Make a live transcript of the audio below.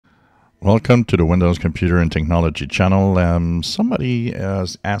Welcome to the Windows Computer and Technology channel. Somebody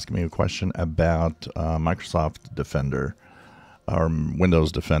has asked me a question about Microsoft Defender, or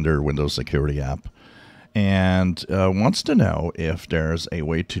Windows Defender, Windows Security app, and wants to know if there's a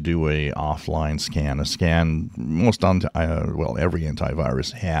way to do a offline scan. A scan, every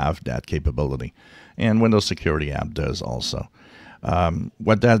antivirus have that capability, and Windows Security app does also.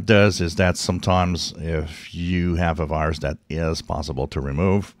 What that does is that sometimes if you have a virus that is possible to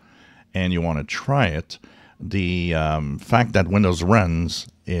remove, and you want to try it, the fact that Windows runs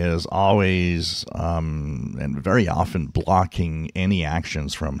is always and very often blocking any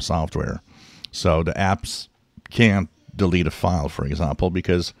actions from software. So the apps can't delete a file, for example,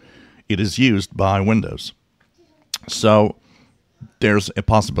 because it is used by Windows. So there's a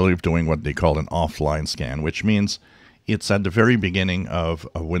possibility of doing what they call an offline scan, which means it's at the very beginning of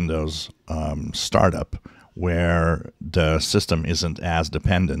a Windows startup where the system isn't as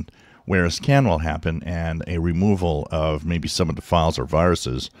dependent, where a scan will happen and a removal of maybe some of the files or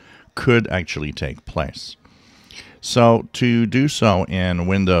viruses could actually take place. So to do so in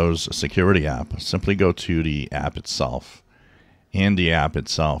Windows Security app, simply go to the app itself. In the app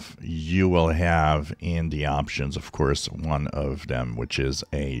itself, you will have in the options, of course, one of them, which is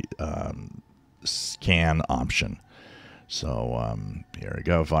a scan option. So here we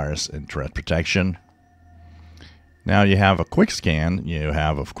go, virus and threat protection. Now you have a quick scan. You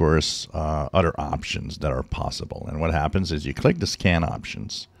have, of course, other options that are possible. And what happens is you click the scan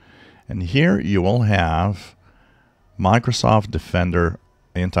options. And here you will have Microsoft Defender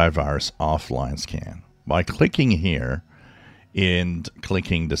Antivirus Offline Scan. By clicking here and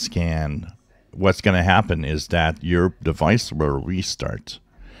clicking the scan, what's going to happen is that your device will restart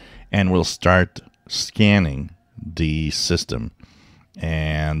and will start scanning the system.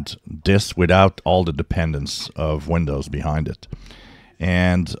 And this without all the dependence of Windows behind it.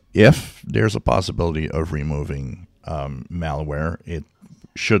 And if there's a possibility of removing malware, it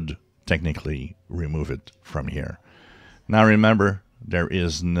should technically remove it from here. Now remember, there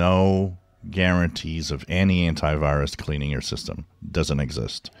is no guarantees of any antivirus cleaning your system. It doesn't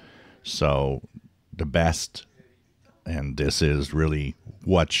exist. So the best, and this is really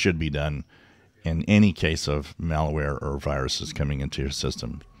what should be done in any case of malware or viruses coming into your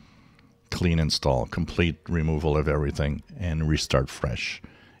system, clean install, complete removal of everything, and restart fresh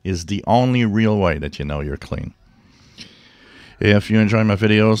is the only real way that you know you're clean. If you enjoy my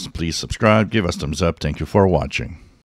videos, please subscribe, give us thumbs up. Thank you for watching.